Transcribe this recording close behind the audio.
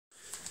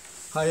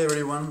Hi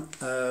everyone,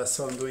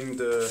 so I'm doing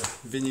the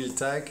vinyl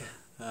tag.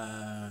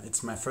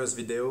 It's my first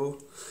video.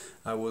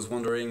 I was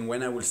wondering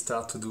when I will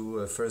start to do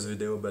a first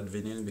video about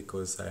vinyl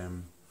because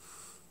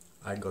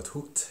I got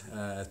hooked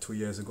 2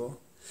 years ago.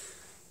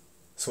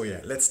 So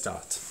yeah, let's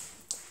start.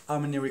 How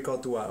many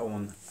records do I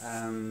own?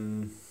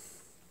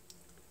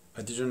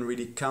 I didn't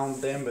really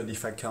count them, but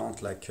if I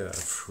count like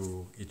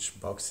through each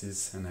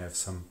boxes, and I have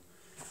some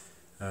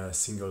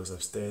singles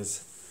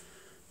upstairs,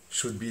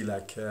 should be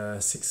like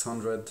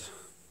 600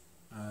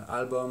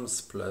 albums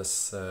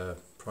plus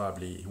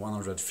probably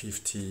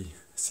 150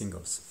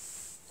 singles.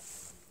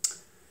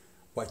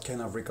 What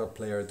kind of record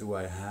player do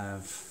I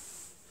have?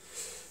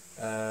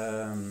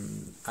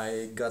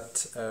 I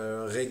got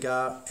a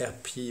Rega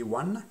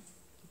RP1,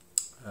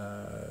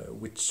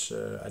 which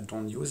I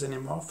don't use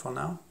anymore for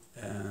now.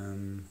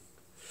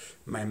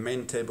 My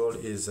main table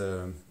is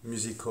a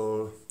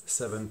Musical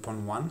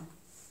 7.1.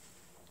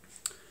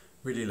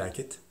 Really like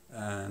it.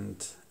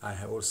 And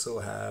I also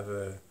have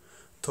a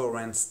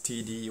Torrance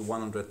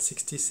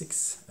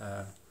TD166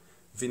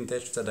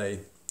 vintage that I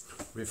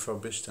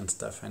refurbished and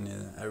stuff, and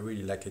I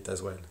really like it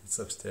as well. It's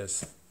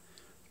upstairs.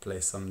 I play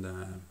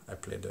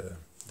the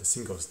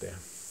singles there.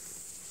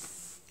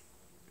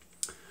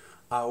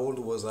 How old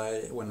was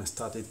I when I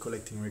started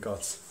collecting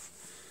records?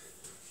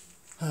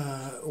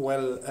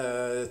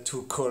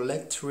 To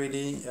collect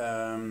really,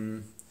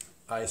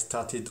 I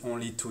started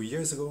only 2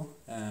 years ago.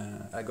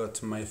 I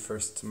got my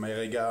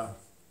Rega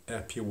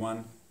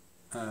RP1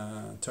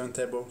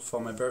 turntable for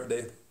my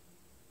birthday,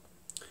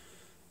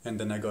 and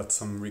then I got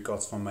some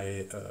records from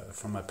my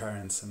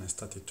parents, and I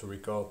started to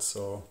record.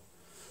 So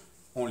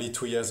only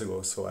 2 years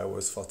ago, so I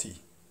was 40,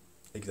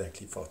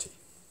 exactly 40.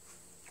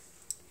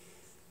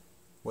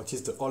 What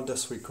is the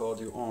oldest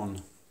record you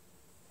own?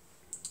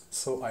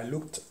 So I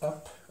looked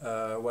up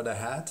what I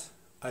had.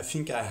 I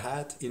think I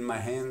had in my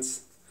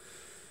hands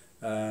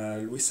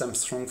Louis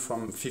Armstrong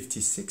from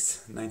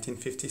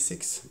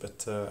 1956,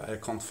 but I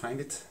can't find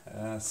it.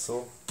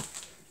 So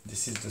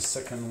this is the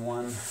second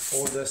one,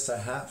 oldest I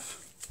have.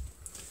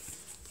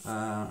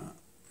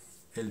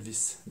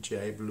 Elvis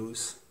GI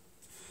Blues.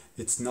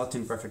 It's not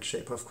in perfect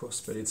shape, of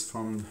course, but it's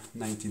from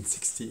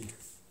 1960.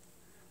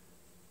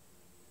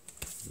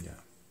 Yeah,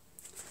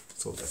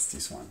 so that's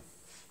this one.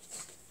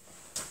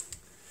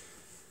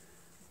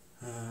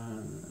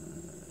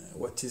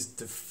 What is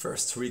the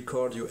first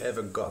record you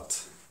ever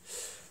got?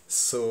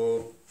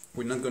 So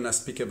we're not gonna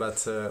speak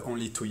about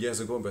only 2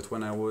 years ago, but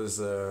when I was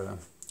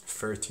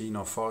 13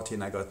 or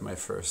 14, I got my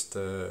first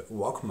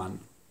Walkman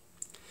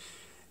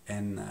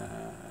and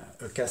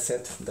a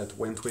cassette that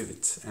went with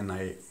it, and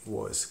I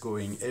was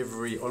going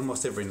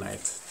almost every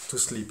night to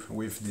sleep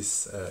with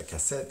this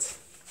cassette.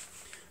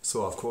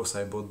 So of course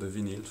I bought the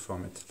vinyl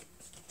from it.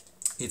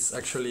 It's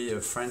actually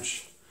a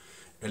French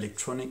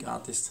electronic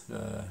artist,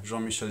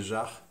 Jean-Michel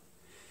Jarre.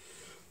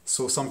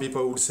 So some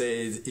people would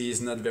say he is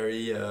not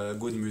very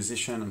good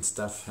musician and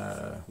stuff.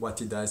 What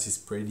he does is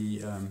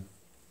pretty,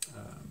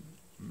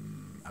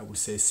 I would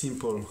say,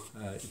 simple.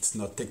 It's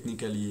not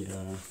technically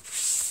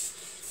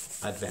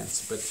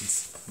advanced, but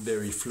it's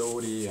very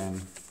floaty,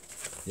 and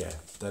yeah,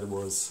 that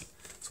was.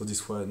 So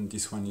this one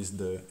is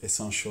the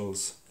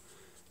Essentials.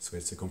 So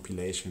it's a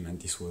compilation,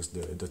 and this was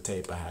the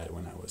tape I had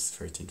when I was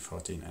 13,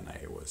 14, and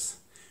I was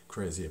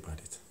crazy about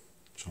it.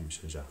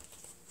 Jean-Michel Jarre.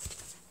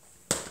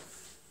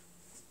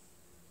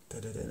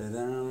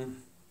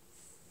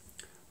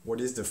 What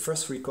is the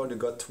first record you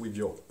got with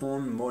your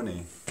own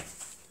money?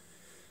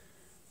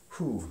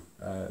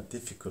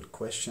 Difficult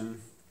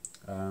question.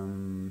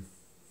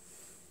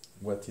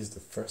 What is the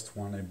first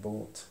one I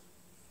bought?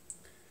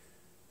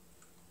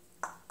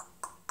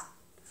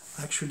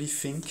 I actually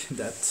think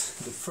that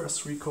the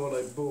first record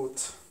I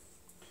bought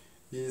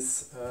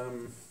is,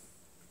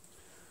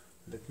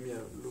 let me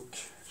have a look,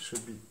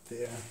 should be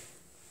there.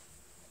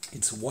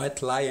 It's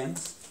White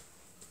Lions.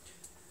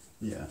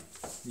 Yeah,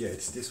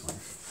 it's this one.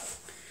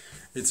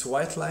 It's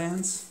White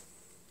Lions,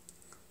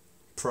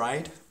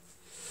 Pride.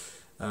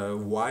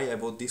 Why I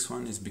bought this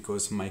one is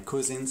because my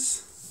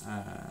cousins,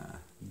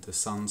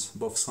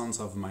 both sons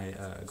of my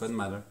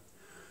godmother,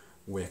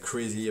 were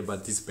crazy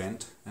about this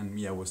band, and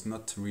me, I was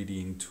not really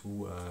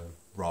into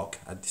rock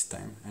at this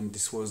time, and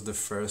this was the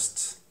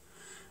first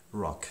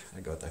rock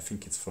I got. I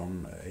think it's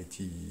from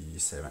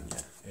 87,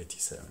 yeah,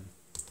 87.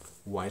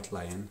 White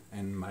Lion,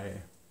 and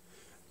my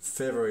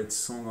favorite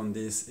song on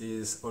this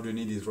is All You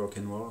Need Is Rock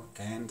and Roll,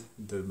 and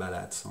the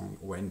ballad song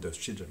When the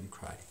Children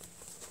Cry.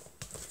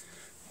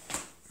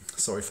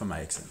 Sorry for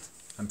my accent,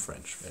 I'm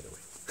French, by the way.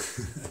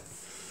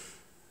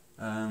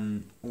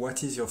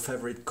 What is your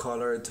favorite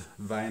colored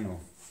vinyl?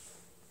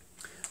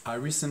 I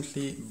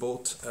recently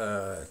bought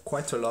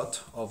quite a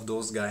lot of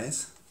those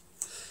guys.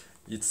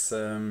 It's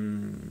the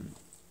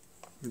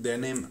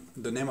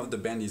name of the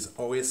band is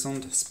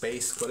Horizon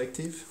Space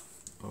Collective.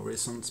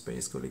 Horizon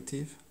Space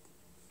Collective.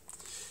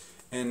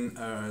 And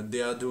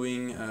they are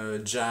doing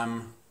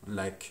jam,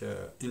 like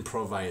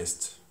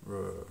improvised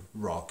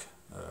rock,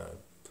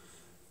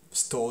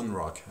 stone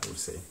rock, I would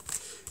say.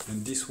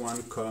 And this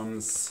one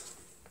comes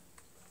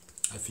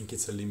I think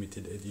it's a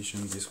limited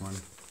edition. This one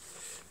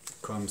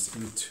comes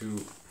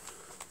into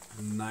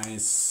a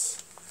nice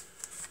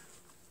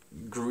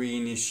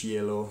greenish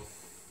yellow,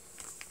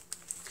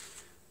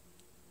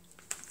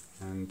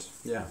 and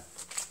yeah,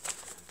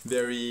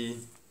 very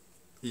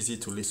easy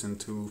to listen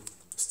to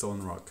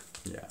stone rock.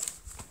 Yeah,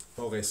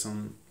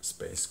 Horizon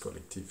Space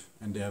Collective,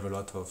 and they have a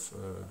lot of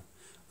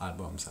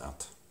albums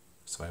out,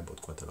 so I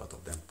bought quite a lot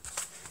of them.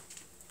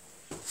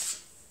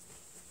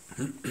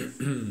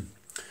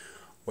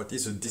 What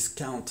is a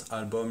discount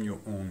album you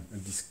own? A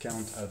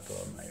discount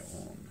album I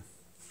own,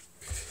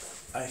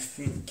 I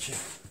think,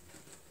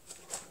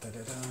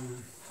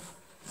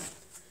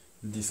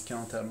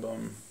 discount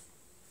album,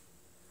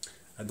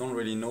 I don't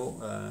really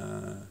know.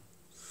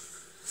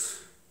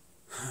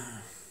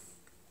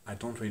 I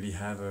don't really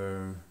have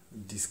a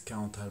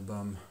discount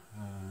album.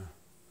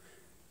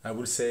 I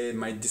would say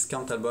my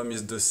discount album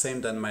is the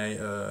same than my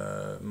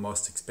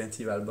most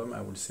expensive album,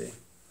 I would say.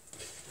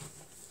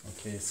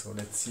 Okay, so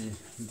let's see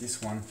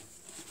this one.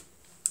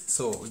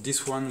 So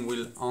this one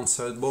will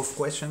answer both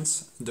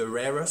questions, the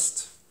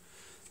rarest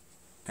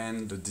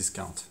and the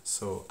discount.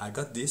 So I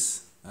got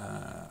this.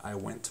 I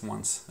went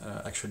once.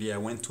 Actually, I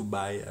went to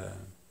buy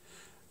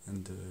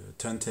the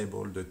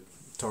turntable, the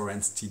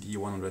Torrance TD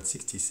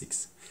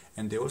 166,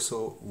 and they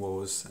also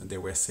were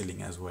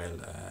selling as well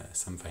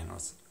some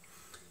vinyls,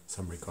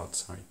 some records.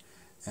 Sorry,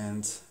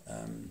 and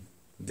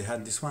they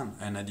had this one,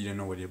 and I didn't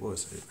know what it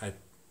was.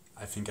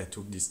 I think I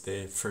took this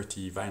day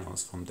 30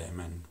 vinyls from them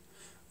and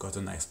got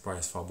a nice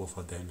price for both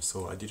of them,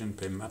 so I didn't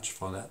pay much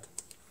for that.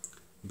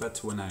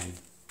 But when I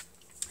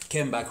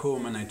came back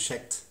home and I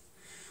checked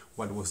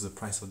what was the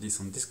price of this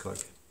on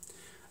Discog,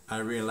 I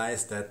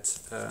realized that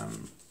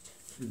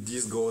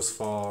this goes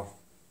for,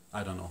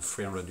 I don't know,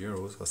 300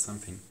 euros or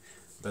something.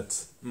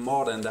 But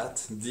more than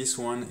that, this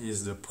one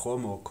is the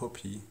promo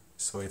copy,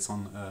 so it's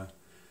on a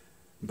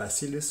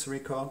Bacillus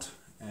record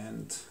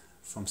and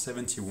from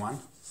 71.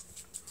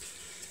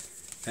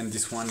 And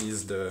this one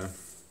is the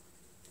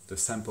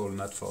sample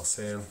not for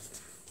sale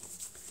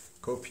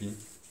copy.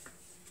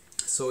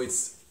 So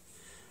it's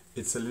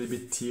a little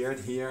bit tiered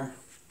here,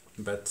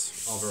 but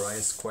overall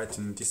it's quite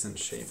in decent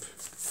shape.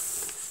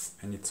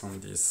 And it's on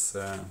this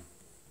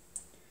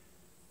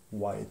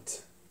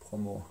white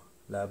promo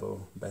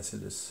label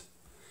Bacillus.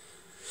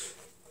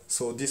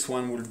 So this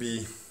one will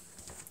be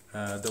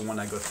the one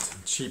I got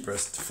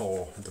cheapest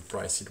for the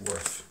price it's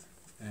worth,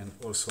 and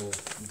also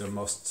the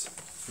most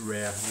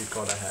rare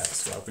record I have,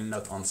 so I will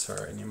not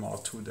answer anymore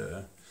to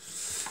the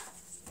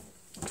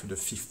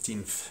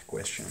 15th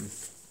question.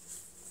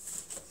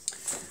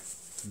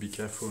 To be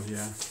careful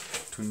here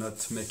to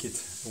not make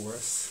it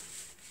worse.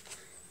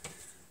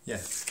 Yeah,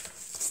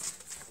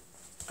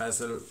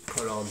 Hazel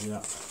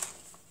Colordia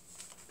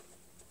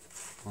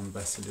on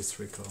Bacillus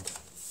record.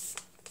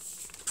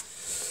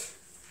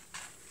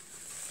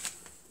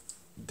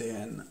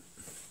 Then,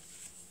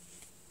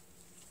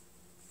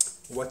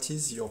 what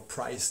is your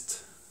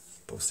prized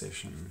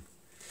possession?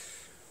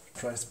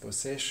 Prized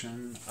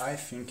possession, I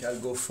think I'll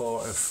go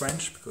for a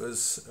French,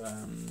 because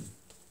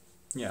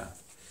yeah,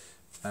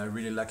 I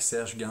really like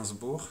Serge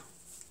Gainsbourg,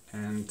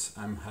 and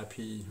I'm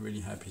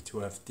really happy to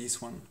have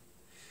this one.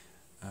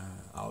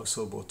 I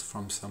also bought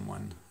from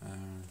someone.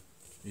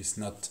 It's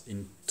not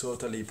in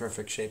totally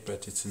perfect shape,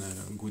 but it's in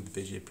a good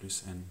VG+,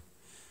 and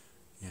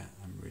yeah,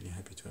 I'm really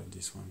happy to have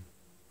this one.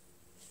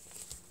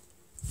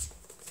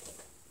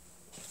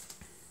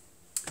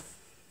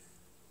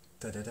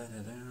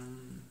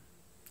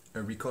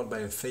 A record by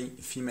a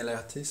female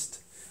artist.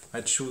 I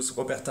choose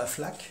Roberta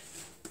Flack.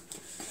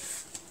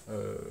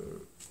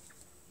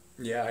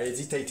 Yeah, I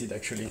hesitated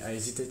actually. I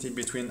hesitated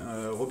between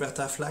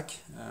Roberta Flack.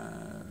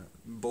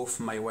 Both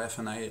my wife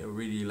and I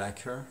really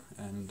like her,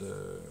 and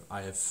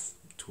I have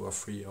 2 or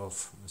 3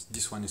 of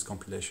this one is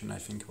compilation, I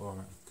think,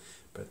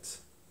 but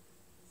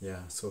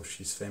yeah. So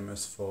she's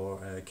famous for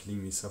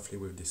Killing Me Softly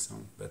with this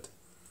song, but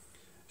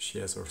she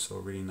has also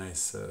a really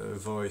nice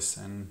voice,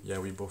 and yeah,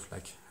 we both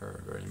like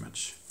her very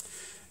much.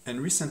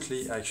 And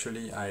recently,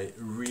 actually, I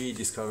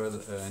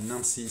rediscovered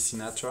Nancy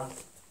Sinatra.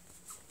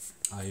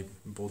 I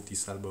bought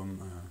this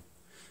album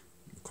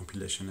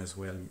compilation as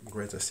well,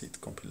 Greatest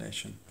Hit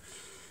compilation,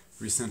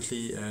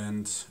 recently,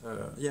 and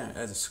yeah, it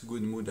has a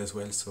good mood as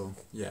well. So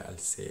yeah, I'll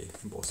say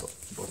both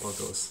of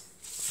those.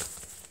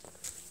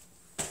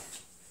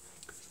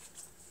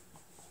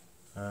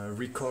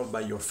 Record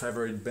by your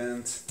favorite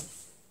band.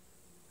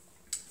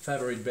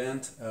 Favorite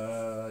band?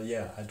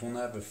 Yeah, I don't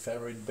have a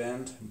favorite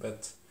band,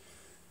 but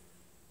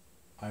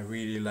I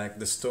really like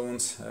the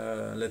Stones,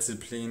 Led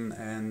Zeppelin,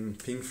 and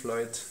Pink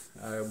Floyd.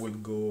 I will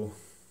go.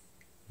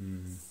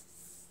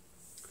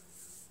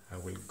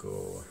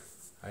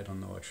 I don't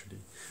know actually.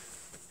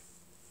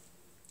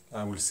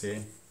 I will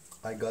say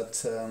I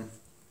got.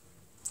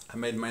 I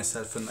made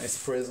myself a nice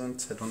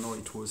present. I don't know.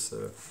 It was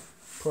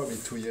probably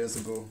 2 years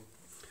ago,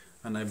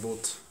 and I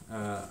bought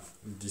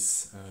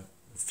this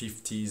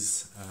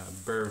 50s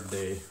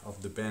birthday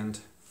of the band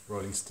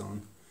Rolling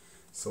Stone.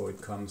 So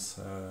it comes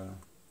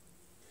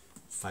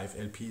 5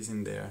 LPs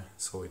in there.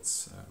 So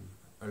it's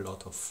a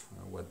lot of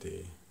what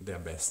their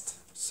best.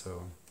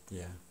 So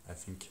yeah, I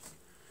think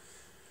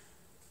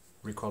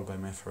recalled by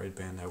my favorite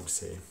band, I would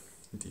say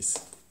this.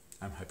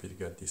 I'm happy to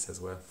get this as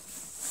well.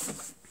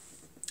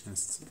 And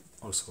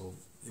also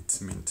it's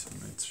mint.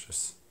 It's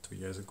just 2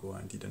 years ago.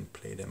 I didn't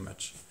play them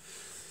much.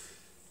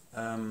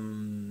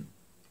 An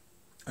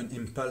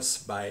impulse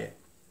buy.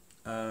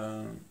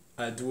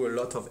 I do a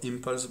lot of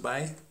impulse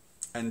buy,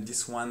 and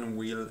this one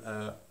will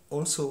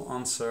also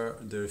answer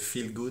the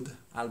Feel Good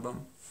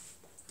album.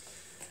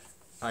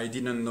 I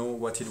didn't know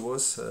what it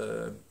was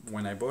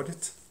when I bought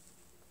it.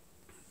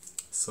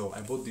 So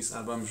I bought this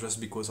album just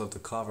because of the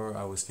cover.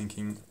 I was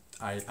thinking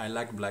I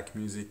like black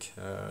music,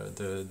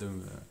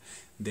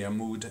 their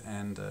mood,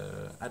 and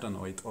I don't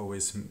know, it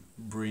always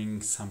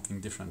brings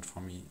something different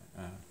for me.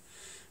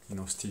 You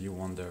know, Stevie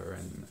Wonder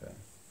and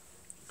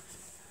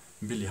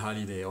Billie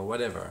Holiday or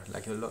whatever.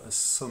 Like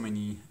so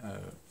many.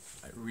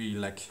 I really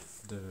like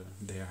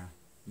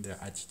their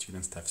attitude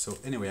and stuff. So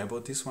anyway, I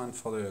bought this one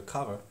for the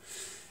cover,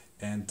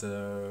 and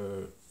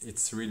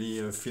it's really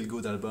a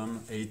feel-good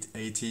album.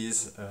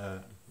 80s.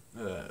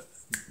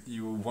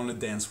 You want to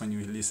dance when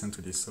you listen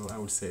to this. So I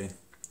would say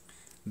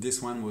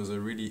this one was a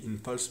really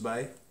impulse buy.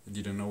 I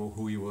didn't know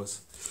who he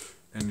was.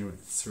 Anyway,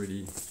 it's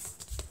really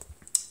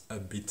a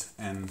beat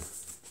and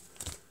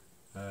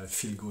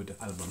feel-good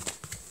album.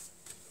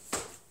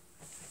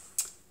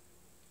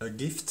 A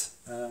gift.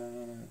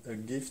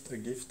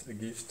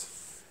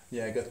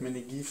 Yeah, I got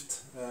many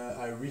gifts.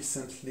 I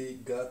recently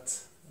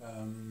got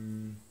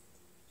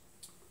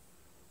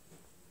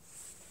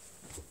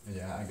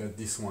I got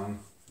this one.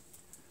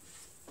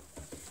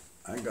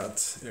 I got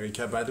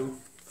Erykah Badu.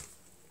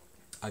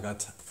 I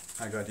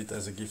got it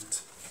as a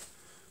gift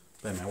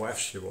by my wife.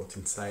 She wrote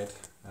inside.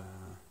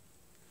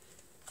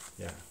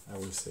 Yeah, I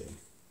will say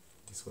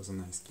this was a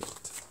nice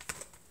gift.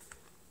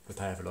 But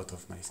I have a lot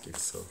of nice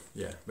gifts, so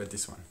yeah, but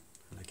this one,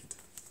 I like it.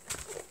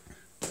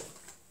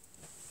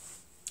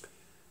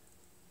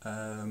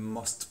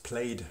 Most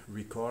played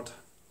record.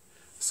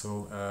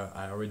 So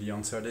I already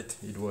answered it.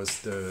 It was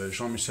the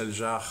Jean-Michel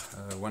Jarre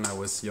when I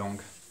was young.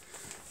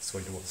 So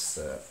it was,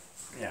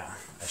 yeah,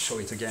 I show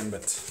it again,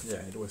 but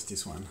yeah, it was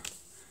this one,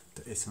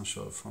 the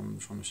Essential from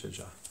Jean-Michel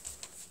Jarre.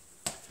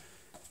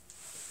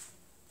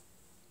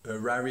 A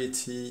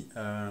rarity,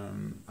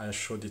 I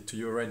showed it to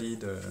you already.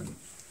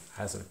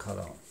 Has a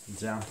color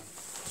Dia,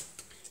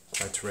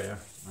 quite rare,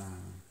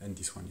 and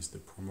this one is the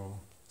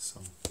promo.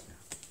 So yeah.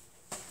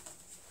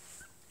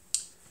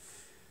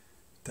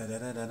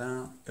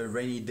 A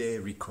rainy day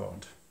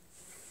record.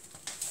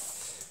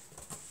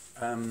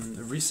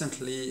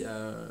 Recently,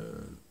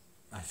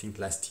 I think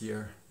last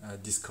year,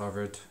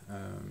 discovered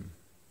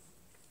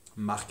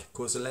Mark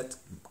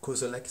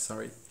Kozelek,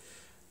 sorry.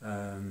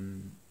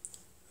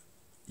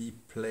 He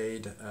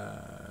played,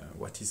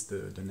 what is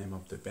the name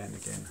of the band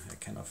again? I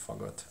kind of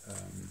forgot.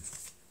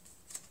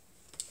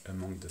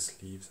 Among the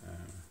Sleeves.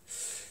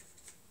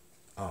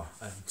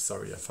 I'm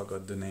sorry, I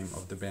forgot the name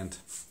of the band.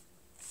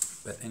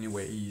 But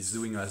anyway, he's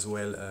doing as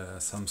well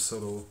some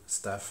solo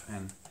stuff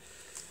and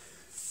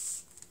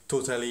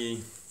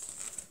totally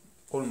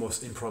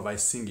almost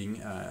improvised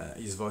singing.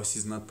 His voice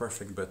is not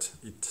perfect, but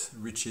it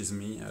reaches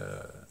me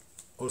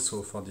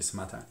also for this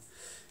matter.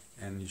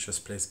 And he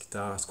just plays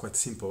guitar. It's quite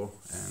simple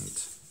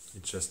and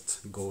it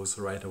just goes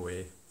right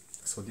away.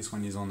 So this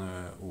one is on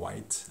a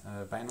white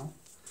vinyl.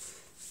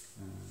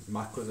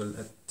 Mark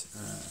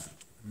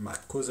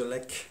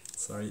Kozelek,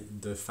 sorry,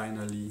 the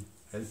Finally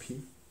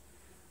LP.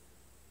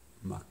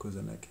 Mark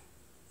Kozelek,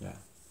 yeah.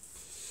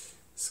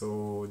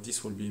 So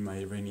this will be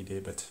my rainy day,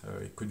 but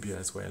it could be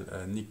as well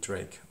Nick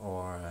Drake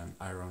or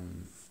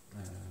Iron.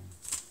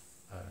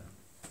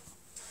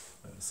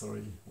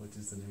 Sorry, what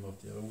is the name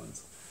of the other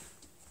ones?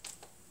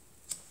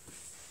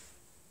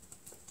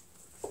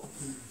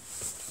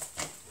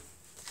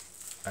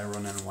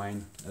 Iron and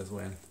Wine as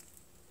well.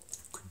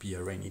 Could be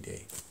a rainy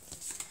day.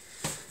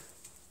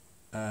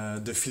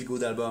 The Feel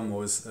Good album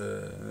was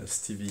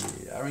Stevie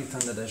Harrington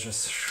that I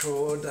just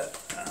showed,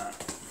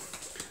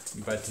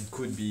 but it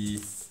could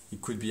be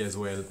as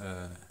well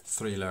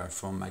Thriller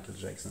from Michael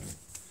Jackson,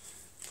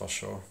 for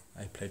sure.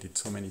 I played it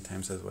so many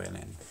times as well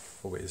and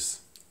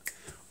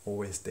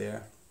always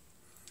there.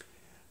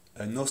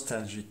 A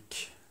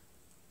nostalgic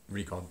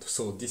record.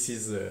 So this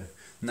is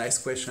nice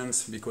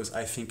questions because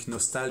I think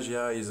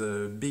nostalgia is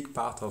a big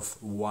part of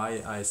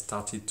why I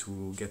started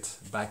to get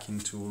back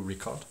into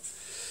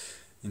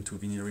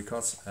vinyl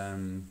records.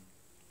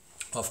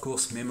 Of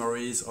course,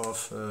 memories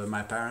of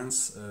my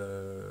parents.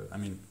 I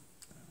mean,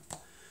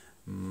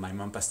 my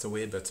mom passed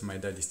away, but my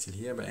dad is still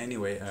here. But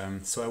anyway,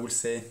 so I will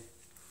say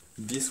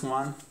this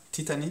one,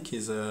 Titanic,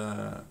 is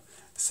a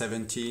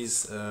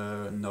 70s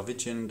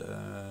Norwegian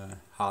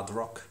hard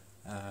rock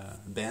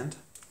band.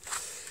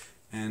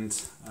 And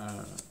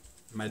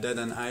my dad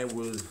and I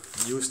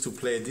used to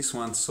play this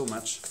one so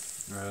much,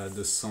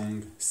 the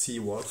song Sea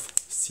Wolf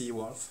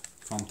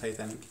from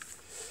Titanic.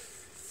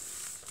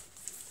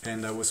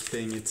 And I was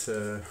playing it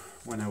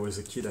when I was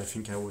a kid. I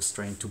think I was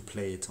trying to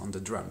play it on the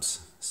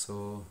drums.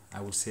 So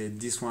I would say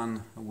this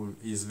one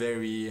is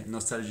very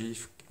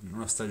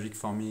nostalgic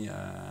for me.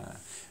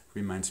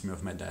 Reminds me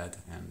of my dad,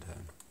 and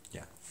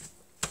yeah,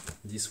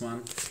 this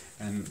one.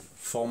 And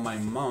for my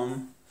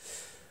mom,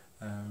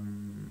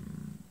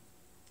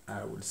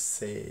 I would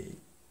say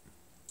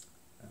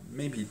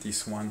maybe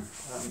this one.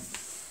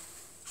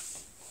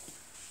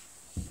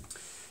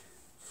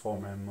 For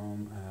my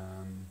mom,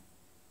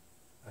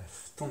 I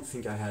don't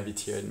think I have it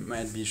here. It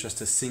might be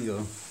just a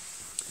single.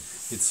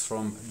 It's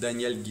from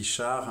Daniel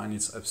Guichard, and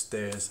it's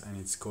upstairs, and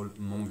it's called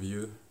Mon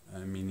Vieux,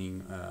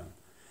 meaning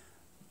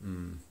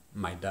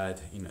my dad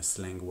in a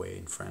slang way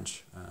in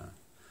French.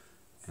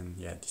 And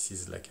yeah, this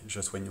is like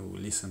just when you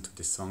listen to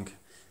this song.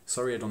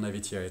 Sorry, I don't have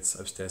it here. It's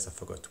upstairs. I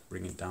forgot to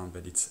bring it down,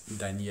 but it's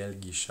Daniel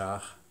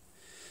Guichard,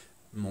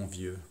 Mon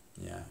Vieux.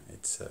 Yeah,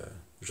 it's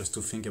just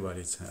to think about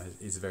it.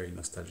 It's very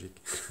nostalgic.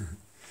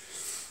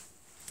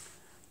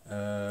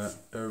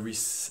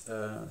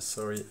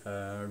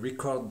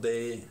 Record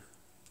day.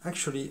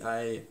 Actually,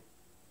 I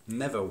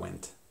never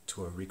went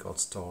to a record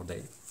store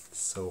day,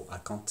 so I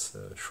can't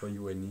show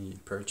you any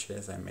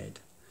purchase I made.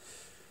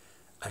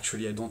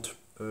 Actually, I don't.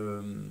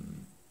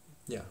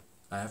 Yeah,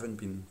 I haven't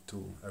been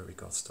to a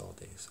record store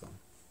day, so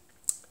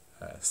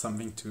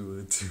something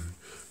to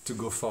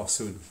go for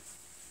soon.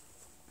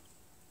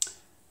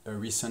 A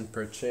recent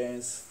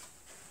purchase.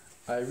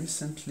 I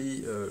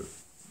recently,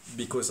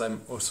 because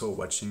I'm also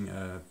watching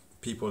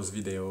people's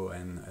video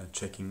and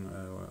checking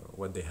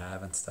what they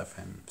have and stuff,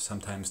 and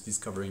sometimes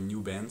discovering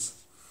new bands.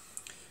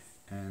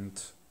 And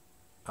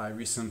I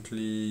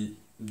recently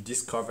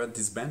discovered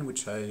this band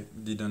which I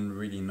didn't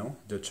really know,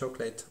 the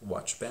Chocolate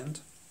Watch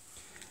Band,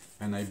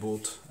 and I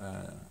bought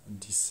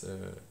this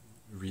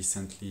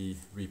recently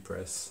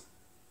repress.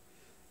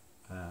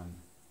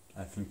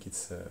 I think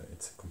it's a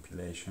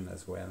compilation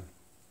as well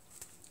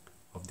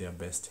of their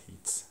best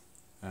hits.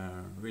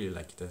 Really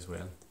like it as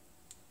well.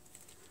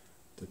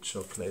 The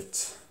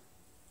Chocolate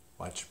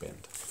Watch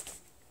Band.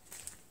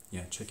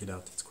 Yeah, check it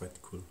out. It's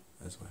quite cool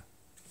as well.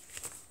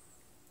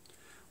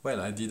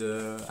 Well, I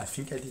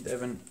think I did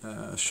even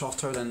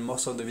shorter than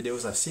most of the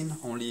videos I've seen.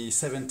 Only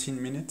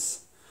 17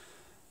 minutes.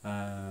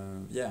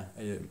 Yeah,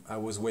 I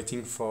was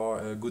waiting for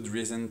a good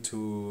reason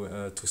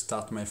to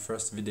start my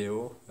first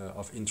video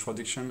of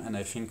introduction, and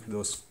I think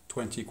those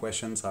 20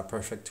 questions are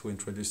perfect to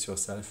introduce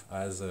yourself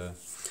as a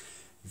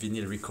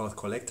vinyl record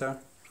collector.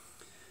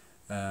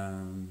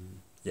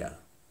 Yeah.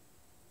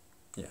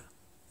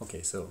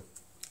 Okay, so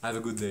have a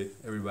good day,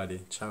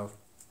 everybody. Ciao.